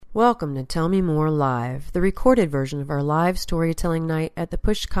Welcome to Tell Me More Live, the recorded version of our live storytelling night at the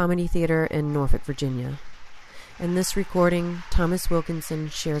Push Comedy Theater in Norfolk, Virginia. In this recording, Thomas Wilkinson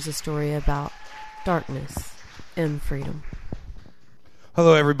shares a story about darkness and freedom.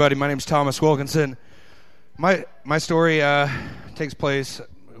 Hello, everybody. My name is Thomas Wilkinson. My story takes place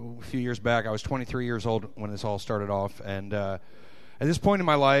a few years back. I was 23 years old when this all started off, and at this point in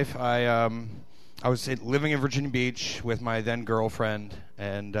my life, I was living in Virginia Beach with my then girlfriend,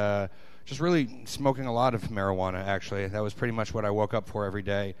 and just really smoking a lot of marijuana, actually. That was pretty much what I woke up for every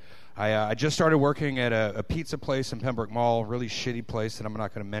day. I just started working at a pizza place in Pembroke Mall, really shitty place that I'm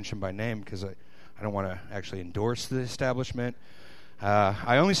not going to mention by name because I don't want to actually endorse the establishment.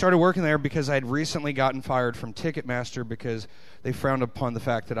 I only started working there because I had recently gotten fired from Ticketmaster because they frowned upon the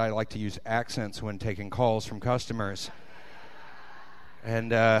fact that I like to use accents when taking calls from customers.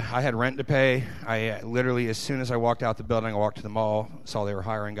 And I had rent to pay. I literally, as soon as I walked out the building, I walked to the mall, saw they were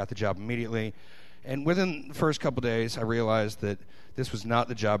hiring, got the job immediately. And within the first couple days, I realized that this was not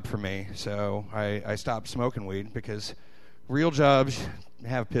the job for me. So I stopped smoking weed because real jobs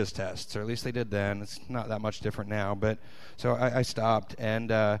have piss tests, or at least they did then. It's not that much different now. But so I stopped,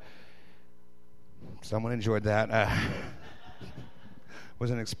 and someone enjoyed that.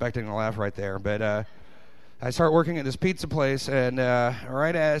 Wasn't expecting a laugh right there, but I start working at this pizza place, and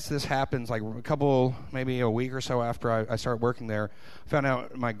right as this happens, like maybe a week or so after I start working there, I found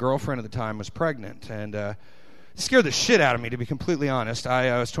out my girlfriend at the time was pregnant, and it scared the shit out of me, to be completely honest.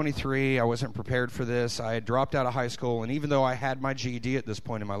 I was 23, I wasn't prepared for this, I had dropped out of high school, and even though I had my GED at this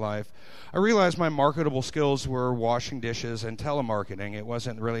point in my life, I realized my marketable skills were washing dishes and telemarketing. It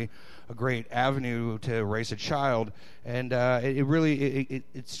wasn't really a great avenue to raise a child, and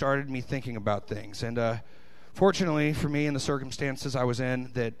it started me thinking about things, and fortunately for me and the circumstances I was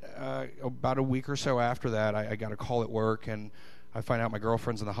in, that about a week or so after that, I got a call at work, and I find out my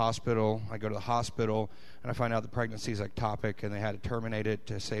girlfriend's in the hospital. I go to the hospital, and I find out the pregnancy is ectopic, and they had to terminate it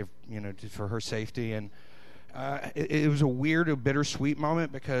to save, for her safety. And it was a weird, a bittersweet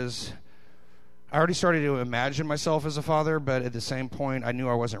moment because I already started to imagine myself as a father, but at the same point, I knew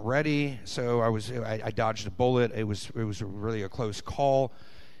I wasn't ready. So I dodged a bullet. It was really a close call,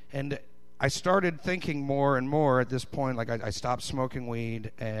 and I started thinking more and more at this point. Like I stopped smoking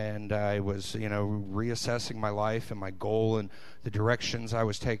weed, and I was, reassessing my life and my goal and the directions I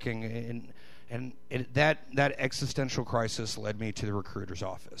was taking. And that existential crisis led me to the recruiter's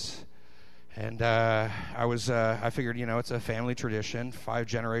office. And I figured, it's a family tradition. 5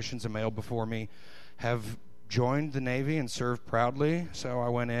 generations of male before me have joined the Navy and served proudly. So I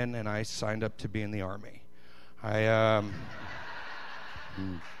went in and I signed up to be in the Army.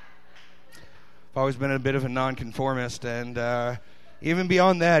 I've always been a bit of a nonconformist, and even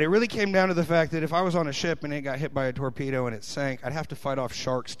beyond that, it really came down to the fact that if I was on a ship and it got hit by a torpedo and it sank, I'd have to fight off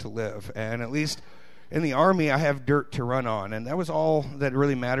sharks to live. And at least in the Army, I have dirt to run on, and that was all that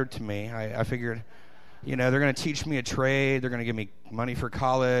really mattered to me. I figured, they're going to teach me a trade, they're going to give me money for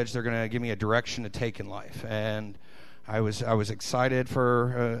college, they're going to give me a direction to take in life. And I was excited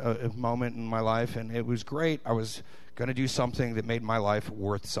for a moment in my life, and it was great. I was going to do something that made my life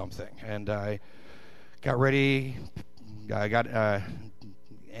worth something, and I got ready. I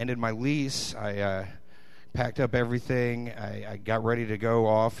ended my lease. I packed up everything. I got ready to go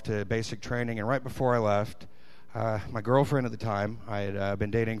off to basic training. And right before I left, my girlfriend at the time, I had been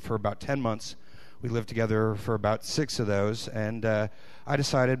dating for about 10 months. We lived together for about 6 of those. And I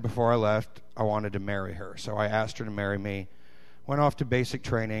decided before I left, I wanted to marry her. So I asked her to marry me. Went off to basic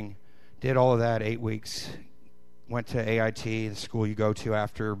training. Did all of that 8 weeks. Went to AIT, the school you go to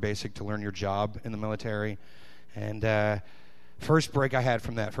after basic to learn your job in the military. And first break I had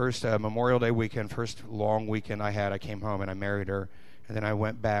from that, first Memorial Day weekend, first long weekend I came home and I married her. And then I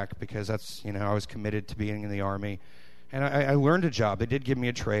went back because that's, I was committed to being in the Army. And I learned a job. They did give me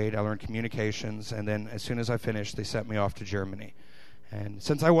a trade. I learned communications. And then as soon as I finished, they sent me off to Germany. And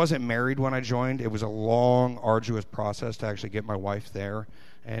since I wasn't married when I joined, it was a long, arduous process to actually get my wife there.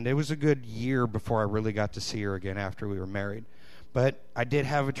 And it was a good year before I really got to see her again after we were married. But I did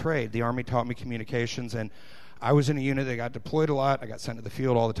have a trade. The Army taught me communications, and I was in a unit that got deployed a lot. I got sent to the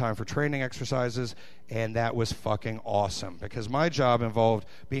field all the time for training exercises, and that was fucking awesome because my job involved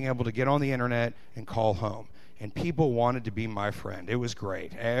being able to get on the internet and call home. And people wanted to be my friend. It was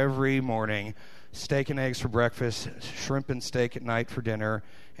great. Every morning, steak and eggs for breakfast, shrimp and steak at night for dinner,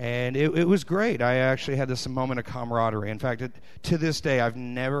 and it was great. I actually had this moment of camaraderie. In fact, to this day, I've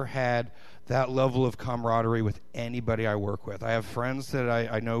never had that level of camaraderie with anybody I work with. I have friends that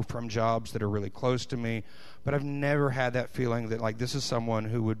I know from jobs that are really close to me, but I've never had that feeling that, like, this is someone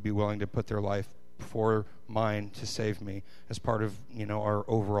who would be willing to put their life for mine to save me as part of, our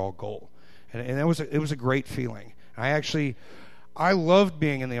overall goal. And it was a great feeling. I loved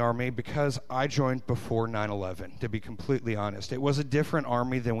being in the Army because I joined before 9/11, to be completely honest. It was a different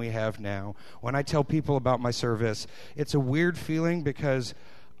Army than we have now. When I tell people about my service, it's a weird feeling because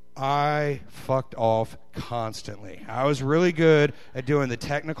I fucked off constantly. I was really good at doing the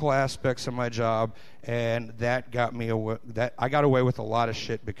technical aspects of my job, and that got me I got away with a lot of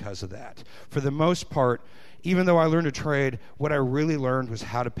shit because of that. For the most part, even though I learned a trade, what I really learned was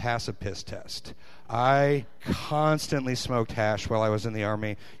how to pass a piss test. I constantly smoked hash while I was in the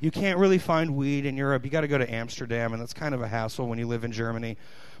Army. You can't really find weed in Europe. You got to go to Amsterdam, and that's kind of a hassle when you live in Germany.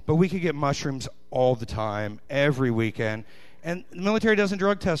 But we could get mushrooms all the time, every weekend. And the military doesn't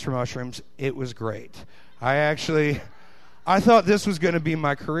drug test for mushrooms. It was great. I thought this was going to be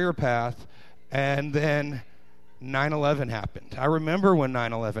my career path, and then 9/11 happened. I remember when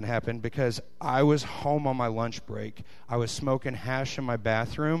 9/11 happened because I was home on my lunch break. I was smoking hash in my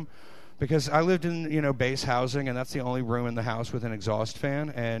bathroom because I lived in, base housing, and that's the only room in the house with an exhaust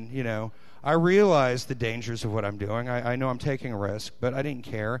fan. And, I realized the dangers of what I'm doing. I know I'm taking a risk, but I didn't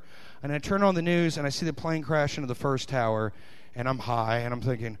care. And I turn on the news, and I see the plane crash into the first tower, and I'm high, and I'm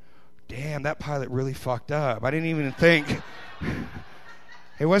thinking, damn, that pilot really fucked up. I didn't even think.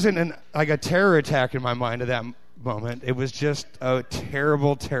 It wasn't like a terror attack in my mind at that moment. It was just a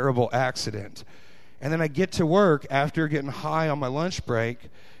terrible, terrible accident. And then I get to work after getting high on my lunch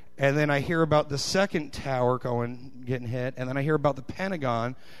break, and then I hear about the second tower getting hit, and then I hear about the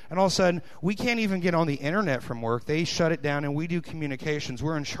Pentagon, and all of a sudden, we can't even get on the internet from work. They shut it down, and we do communications.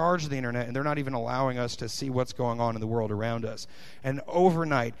 We're in charge of the internet, and they're not even allowing us to see what's going on in the world around us. And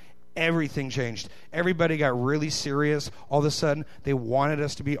overnight, everything changed. Everybody got really serious. All of a sudden, they wanted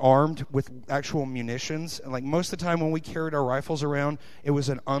us to be armed with actual munitions. And like most of the time when we carried our rifles around, it was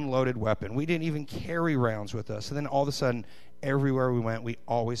an unloaded weapon. We didn't even carry rounds with us. And then all of a sudden, everywhere we went, we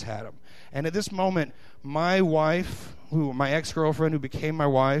always had them. And at this moment, my wife, my ex-girlfriend who became my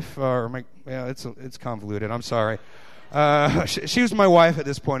wife, it's convoluted, I'm sorry. She was my wife at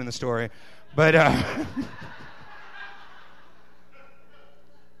this point in the story. But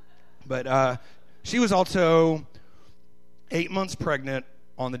she was also 8 months pregnant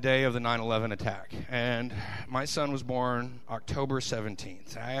on the day of the 9/11 attack. And my son was born October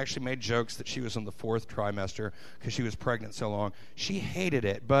 17th. I actually made jokes that she was in the 4th trimester because she was pregnant so long. She hated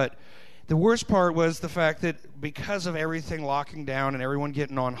it. But the worst part was the fact that because of everything locking down and everyone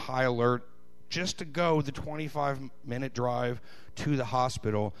getting on high alert, just to go the 25-minute drive to the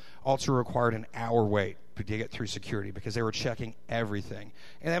hospital also required an hour wait to get through security because they were checking everything.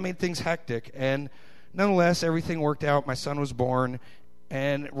 And that made things hectic. And nonetheless, everything worked out. My son was born.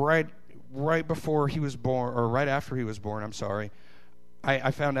 And right before he was born, or right after he was born,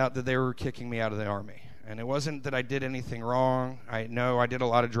 I found out that they were kicking me out of the Army. And it wasn't that I did anything wrong. I know I did a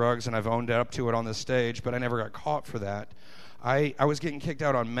lot of drugs, and I've owned up to it on this stage, but I never got caught for that. I was getting kicked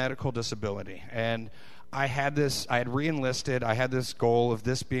out on medical disability, and I had re-enlisted, I had this goal of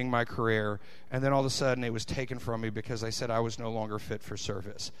this being my career, and then all of a sudden it was taken from me because I said I was no longer fit for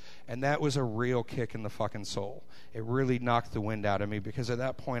service. And that was a real kick in the fucking soul. It really knocked the wind out of me because at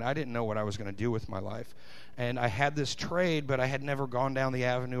that point I didn't know what I was going to do with my life. And I had this trade, but I had never gone down the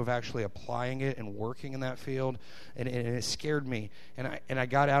avenue of actually applying it and working in that field, and it scared me. And I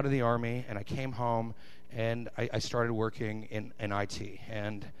got out of the Army, and I came home, and I started working in IT.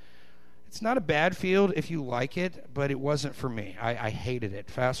 And it's not a bad field if you like it, but it wasn't for me. I hated it.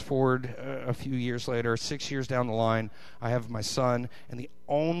 Fast forward a few years later, 6 years down the line, I have my son, and the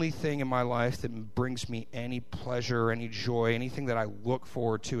only thing in my life that brings me any pleasure, any joy, anything that I look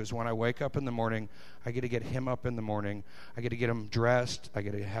forward to is when I wake up in the morning, I get to get him up in the morning, I get to get him dressed, I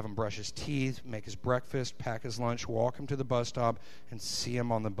get to have him brush his teeth, make his breakfast, pack his lunch, walk him to the bus stop, and see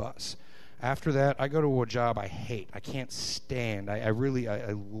him on the bus. After that, I go to a job I hate. I can't stand. I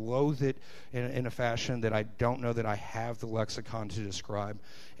loathe it in a fashion that I don't know that I have the lexicon to describe.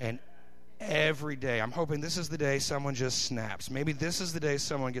 And every day, I'm hoping this is the day someone just snaps. Maybe this is the day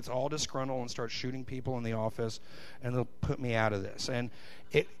someone gets all disgruntled and starts shooting people in the office, and they'll put me out of this. And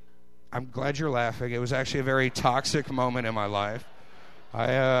I'm glad you're laughing. It was actually a very toxic moment in my life.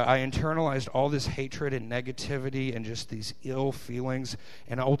 I internalized all this hatred and negativity and just these ill feelings,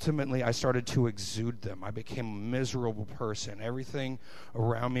 and ultimately I started to exude them. I became a miserable person. Everything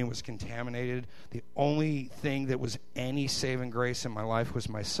around me was contaminated. The only thing that was any saving grace in my life was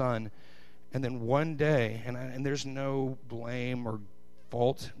my son. And then one day, and there's no blame or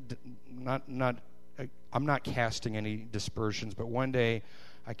fault, I'm not casting any dispersions, but one day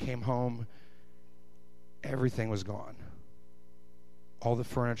I came home, everything was gone. All the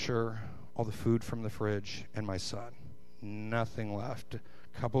furniture all the food from the fridge, and my son. Nothing left.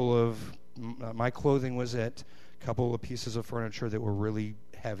 My clothing was it. A couple of pieces of furniture that were really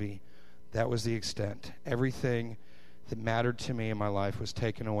heavy. That was the extent. Everything that mattered to me in my life was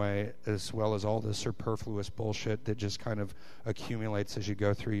taken away, as well as all the superfluous bullshit that just kind of accumulates as you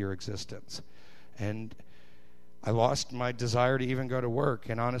go through your existence. And I lost my desire to even go to work.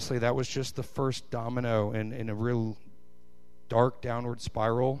 And honestly, that was just the first domino in a real dark downward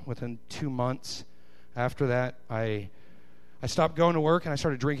spiral. Within 2 months after that, I stopped going to work and I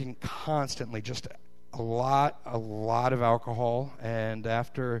started drinking constantly, just a lot of alcohol. And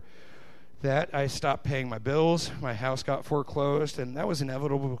after that, I stopped paying my bills. My house got foreclosed, and that was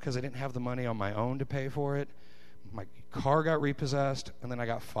inevitable because I didn't have the money on my own to pay for it. My car got repossessed, and then I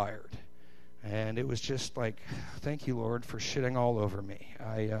got fired. And it was just like, thank you, Lord, for shitting all over me.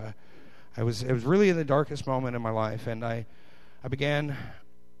 It was really in the darkest moment in my life, and I began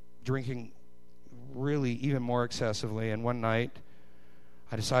drinking really even more excessively. And one night,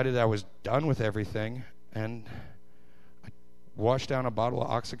 I decided I was done with everything, and I washed down a bottle of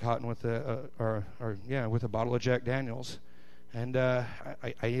OxyContin with a bottle of Jack Daniels, and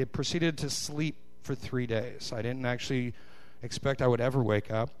I proceeded to sleep for 3 days. I didn't actually expect I would ever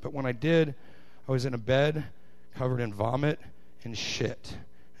wake up, but when I did, I was in a bed covered in vomit and shit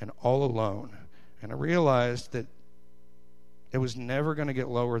and all alone. And I realized that it was never going to get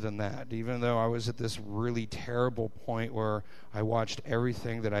lower than that, even though I was at this really terrible point where I watched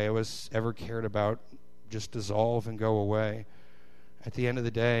everything that I ever cared about just dissolve and go away. At the end of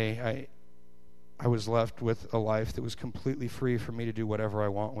the day, I was left with a life that was completely free for me to do whatever I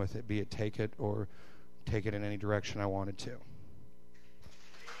want with it, be it take it or take it in any direction I wanted to.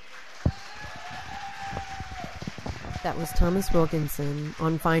 That was Thomas Wilkinson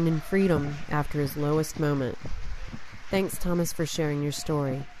on finding freedom after his lowest moment. Thanks, Thomas, for sharing your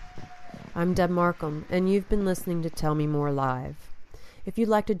story. I'm Deb Markham, and you've been listening to Tell Me More Live. If you'd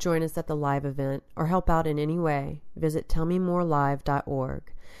like to join us at the live event or help out in any way, visit tellmemorelive.org,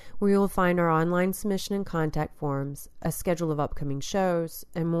 where you'll find our online submission and contact forms, a schedule of upcoming shows,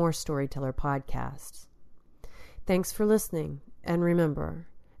 and more storyteller podcasts. Thanks for listening, and remember,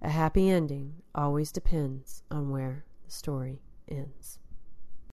 a happy ending always depends on where the story ends.